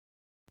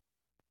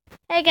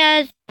Hey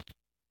guys,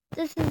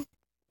 this is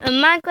a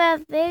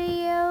Minecraft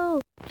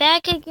video.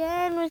 Back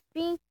again with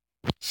me,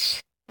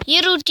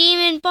 Little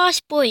Demon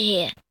Boss Boy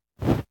here.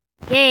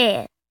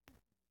 Yeah.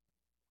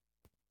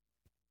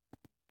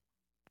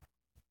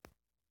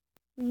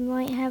 You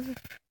might have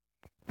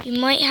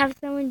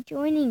someone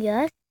joining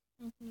us.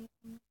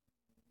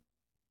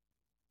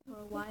 For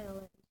a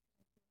while.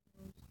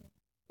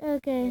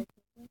 Okay.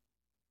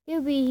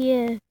 You'll be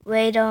here.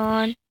 Wait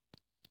on.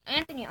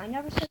 Anthony, I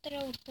never said that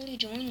I would fully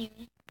join you.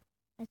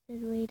 I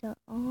said wait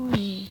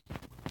on.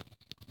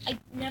 I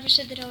never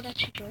said that I would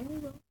actually join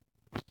you,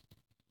 though.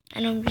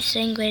 And I'm just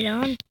saying wait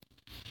on.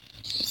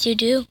 Yes, you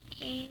do.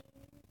 Okay.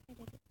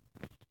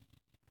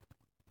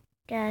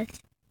 Guys.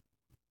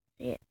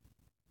 See it.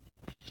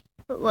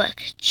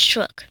 Footwork.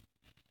 Stroke.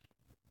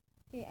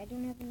 Okay, I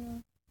don't have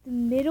enough. The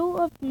middle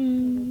of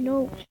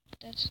no.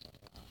 That's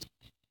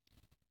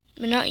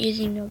We're not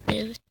using no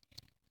video.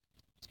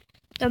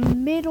 The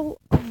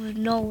middle of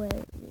nowhere.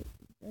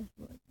 That's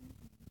what.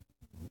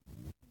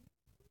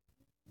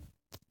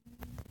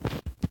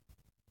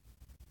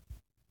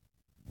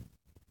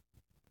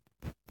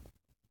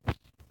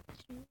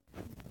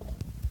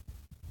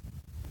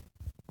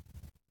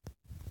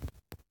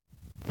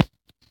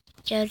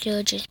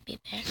 Jojo, just be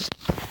back.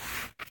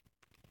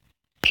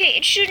 okay,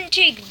 it shouldn't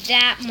take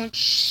that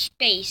much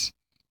space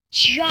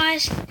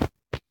just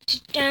to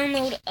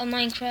download a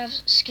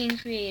Minecraft skin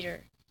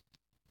creator.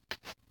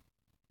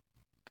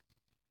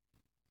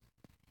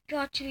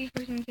 Got to be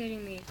freaking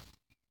kidding me.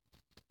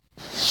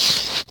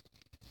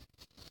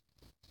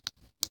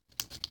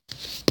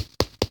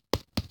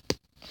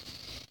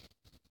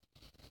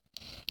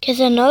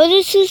 Because I know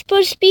this is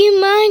supposed to be a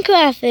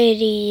Minecraft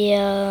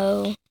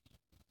video.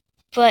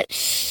 But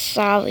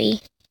sorry.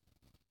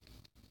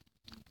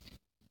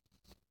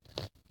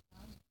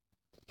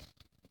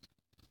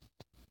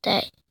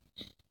 That.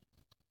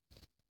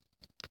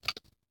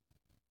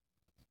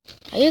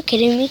 Are you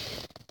kidding me?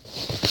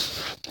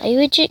 Are you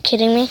legit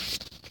kidding me?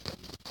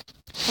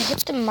 I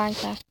hit the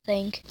Minecraft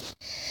thing.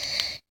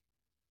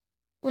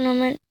 When I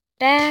went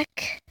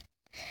back,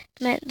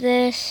 met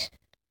this.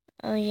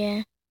 Oh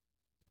yeah.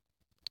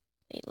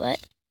 Wait, what?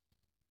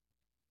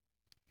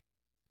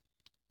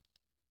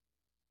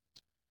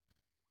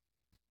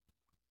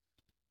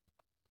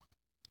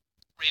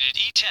 Rated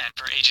E10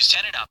 for ages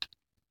 10 and up.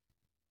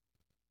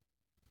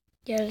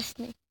 Yeah, that's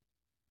me.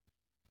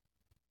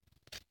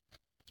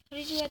 How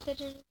did you get that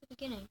in at the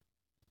beginning?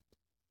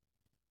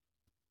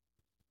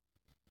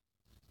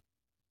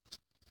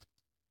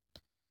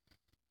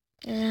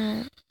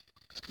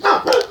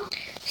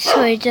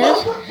 So it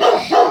does.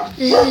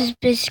 This is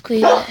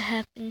basically what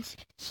happens.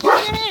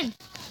 Then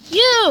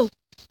you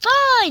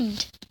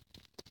find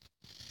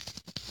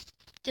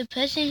the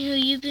person who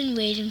you've been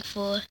waiting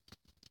for.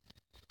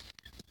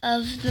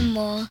 Of them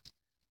all.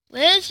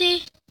 Where is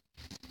he?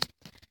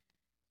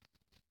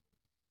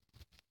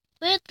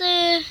 Right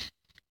there.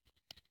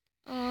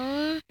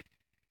 Aww.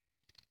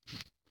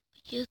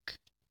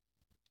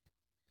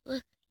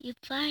 Look, they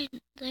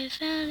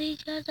found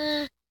each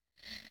other.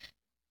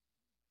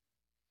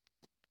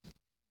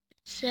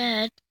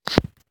 Sad.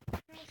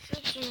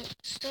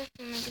 Stuff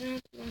I'm gonna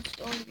have to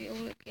install to be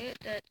able to get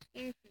that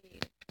skin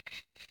creator.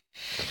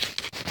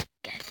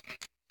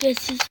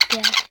 Guess he's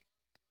back.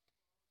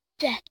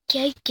 Back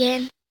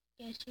again.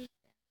 Guess he's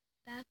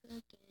back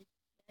again.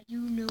 You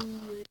know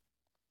it.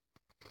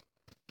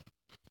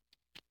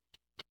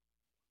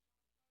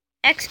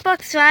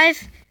 Xbox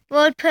Live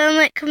World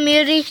Permit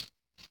Community.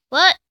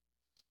 What?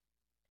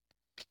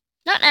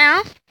 Not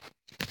now.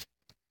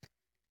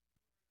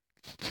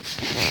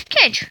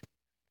 Cage.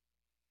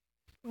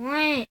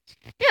 What?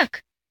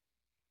 Look.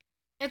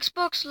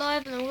 Xbox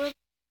Live and the world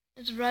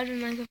is right in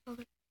Minecraft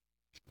Pocket.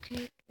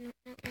 Okay, no,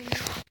 not right now.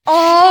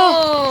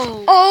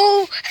 Oh!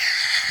 Oh!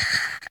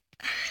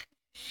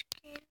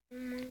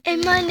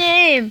 In my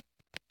name.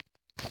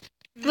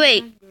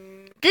 Wait.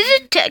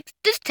 This is text.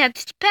 This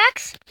text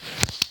packs.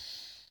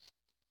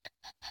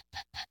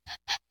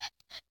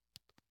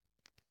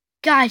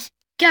 Guys.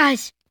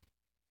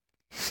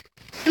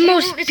 The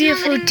most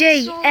beautiful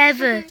day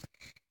ever.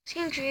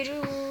 Skin creator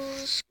will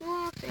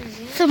screw up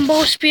things. The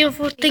most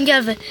beautiful thing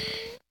ever.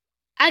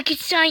 I could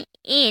sign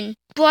in.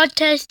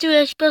 Broadcast to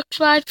Xbox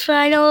Live,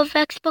 final of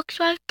Xbox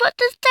Live, but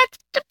this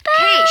text the pack.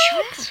 Hey,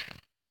 shut up.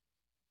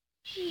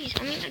 Jeez,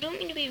 I mean, I don't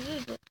mean to be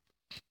rude, but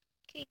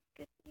okay,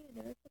 good for you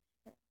though.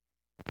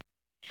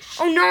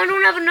 Oh no, I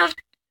don't have enough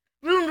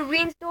room to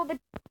reinstall the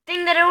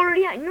thing that I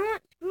already had. You know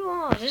what? Screw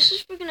off. This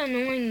is freaking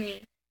annoying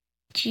me.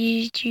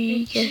 GG.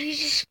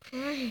 Jesus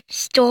Christ.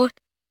 Store.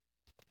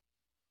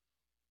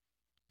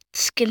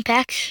 Skin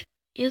packs.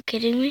 You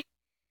kidding me?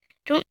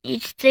 Don't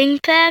need skin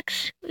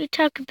packs. What are you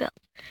talking about?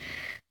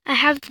 I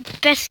have the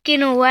best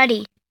skin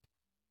already.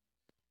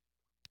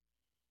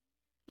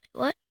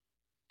 What?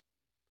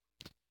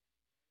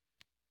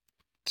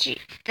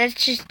 That's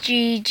just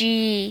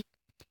GG.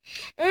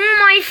 Oh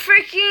my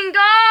freaking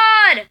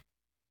god!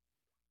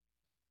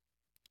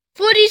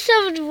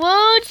 47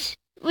 words?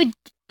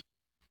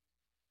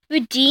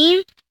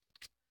 Redeem?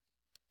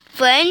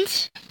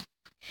 friends?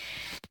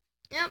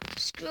 Yep,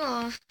 screw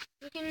off.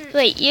 Freaking.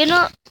 Wait, you're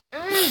not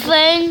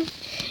friends?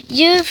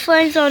 Your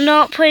friends are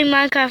not playing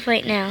Minecraft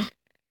right now.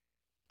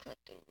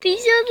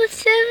 These are the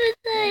servers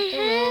I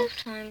have.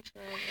 Time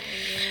travel,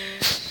 yeah.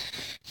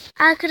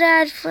 I could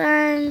add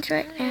friends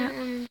right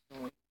now.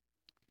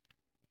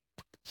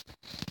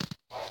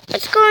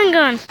 What's going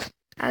on?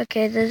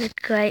 Okay, there's a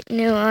great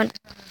new one.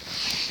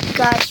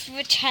 Guys,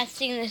 we're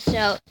testing this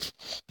out.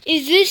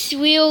 Is this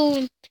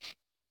real?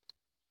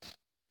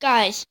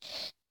 Guys,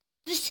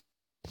 this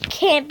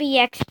can't be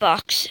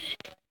Xbox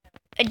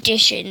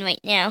edition right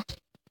now.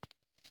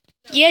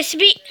 Yes,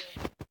 be.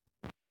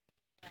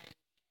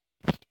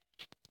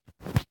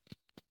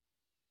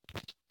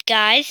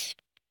 Guys,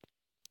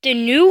 the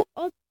new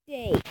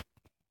update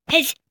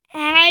has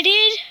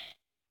added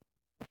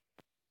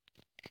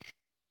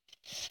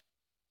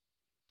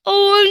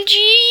OMG!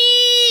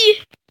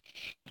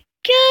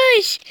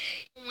 Guys!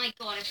 Oh my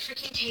god, I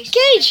freaking tasted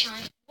Gage!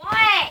 it.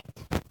 What?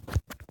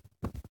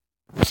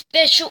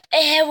 Special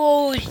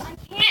arrows! I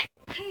can't.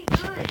 Okay,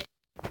 good.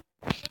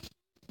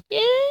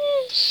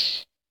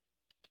 Yes!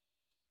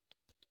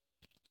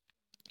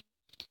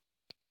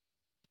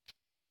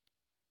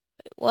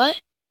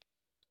 What?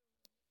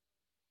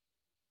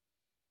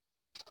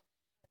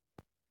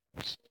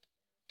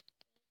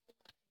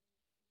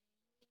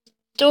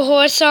 The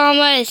horse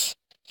armors!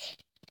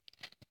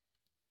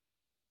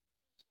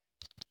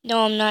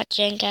 No, I'm not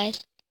Jen,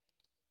 guys.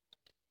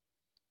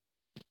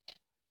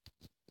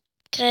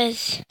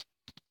 Cause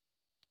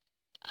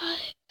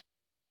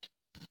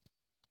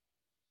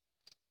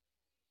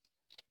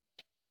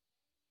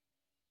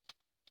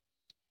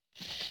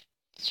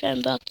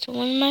Sandbox are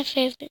one of my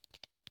favorites.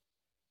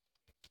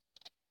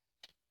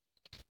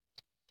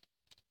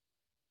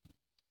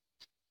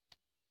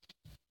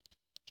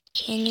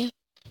 Can you?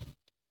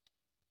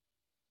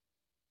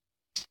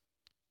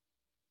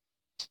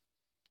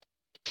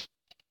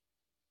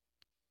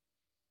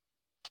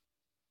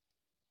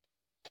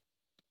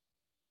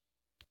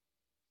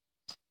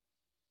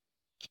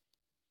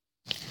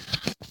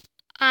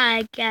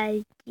 I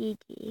got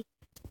GG.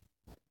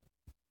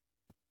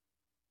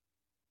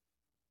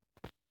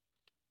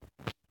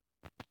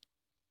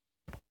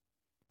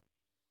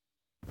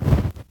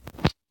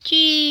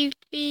 G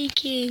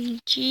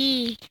freaking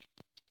G.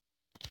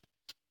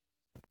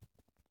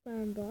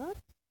 Sandbox.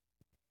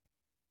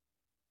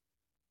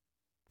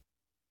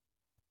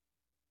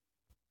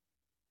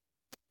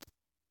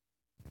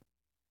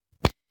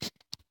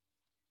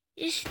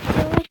 You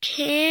still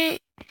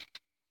can't.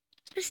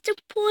 What's the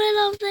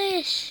point of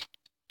this?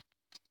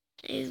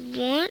 I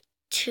want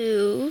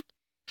to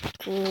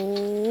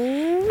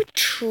go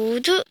to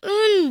the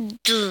end.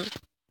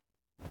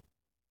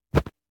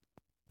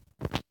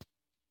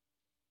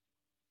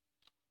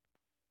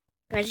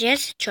 Guys,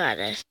 let's try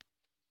this.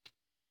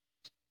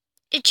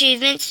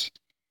 Achievements.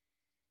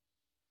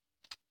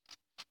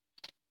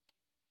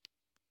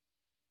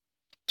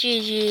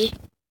 GG.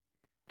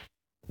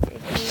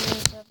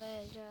 Achievements of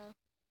it.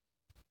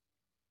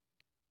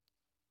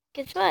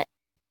 Guess what?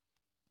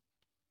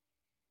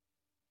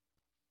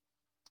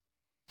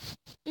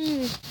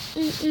 Yeah.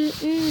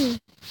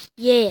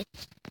 Yeah.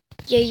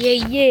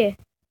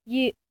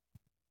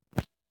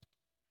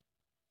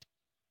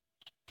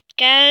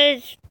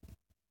 Guys,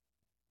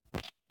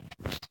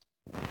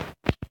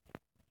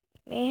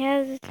 we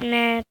have this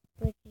map,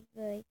 which is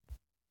like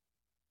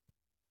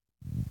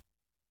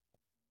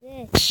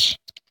this.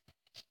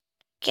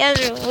 Guys,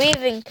 we're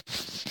leaving.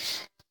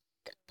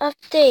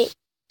 Update.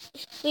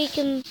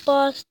 Freaking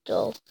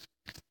Boston.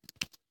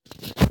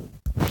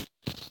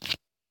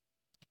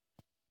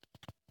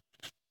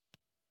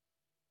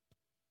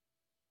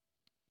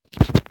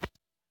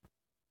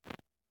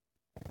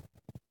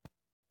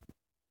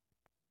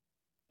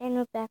 And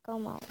we're back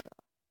on my.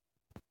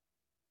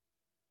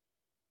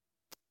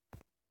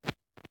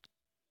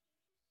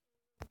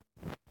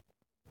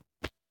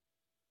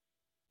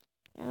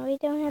 No, we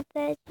don't have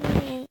that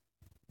achievement.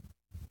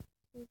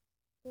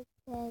 Just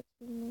that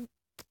achievement.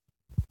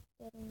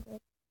 Getting good.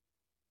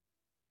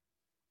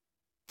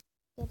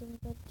 Getting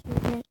good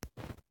achievement.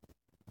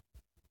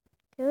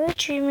 There are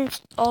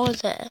achievements all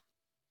there.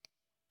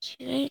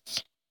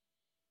 Achievements.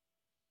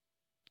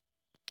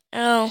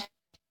 Oh.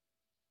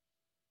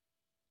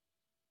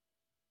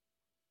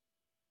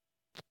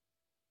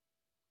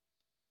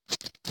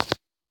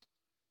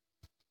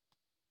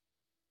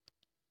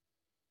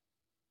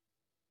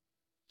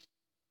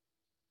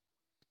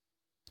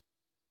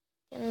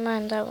 Never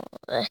mind, that won't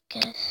work,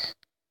 guys.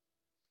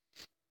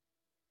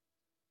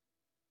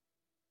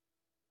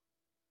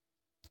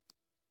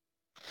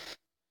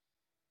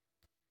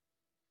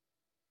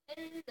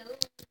 Hello.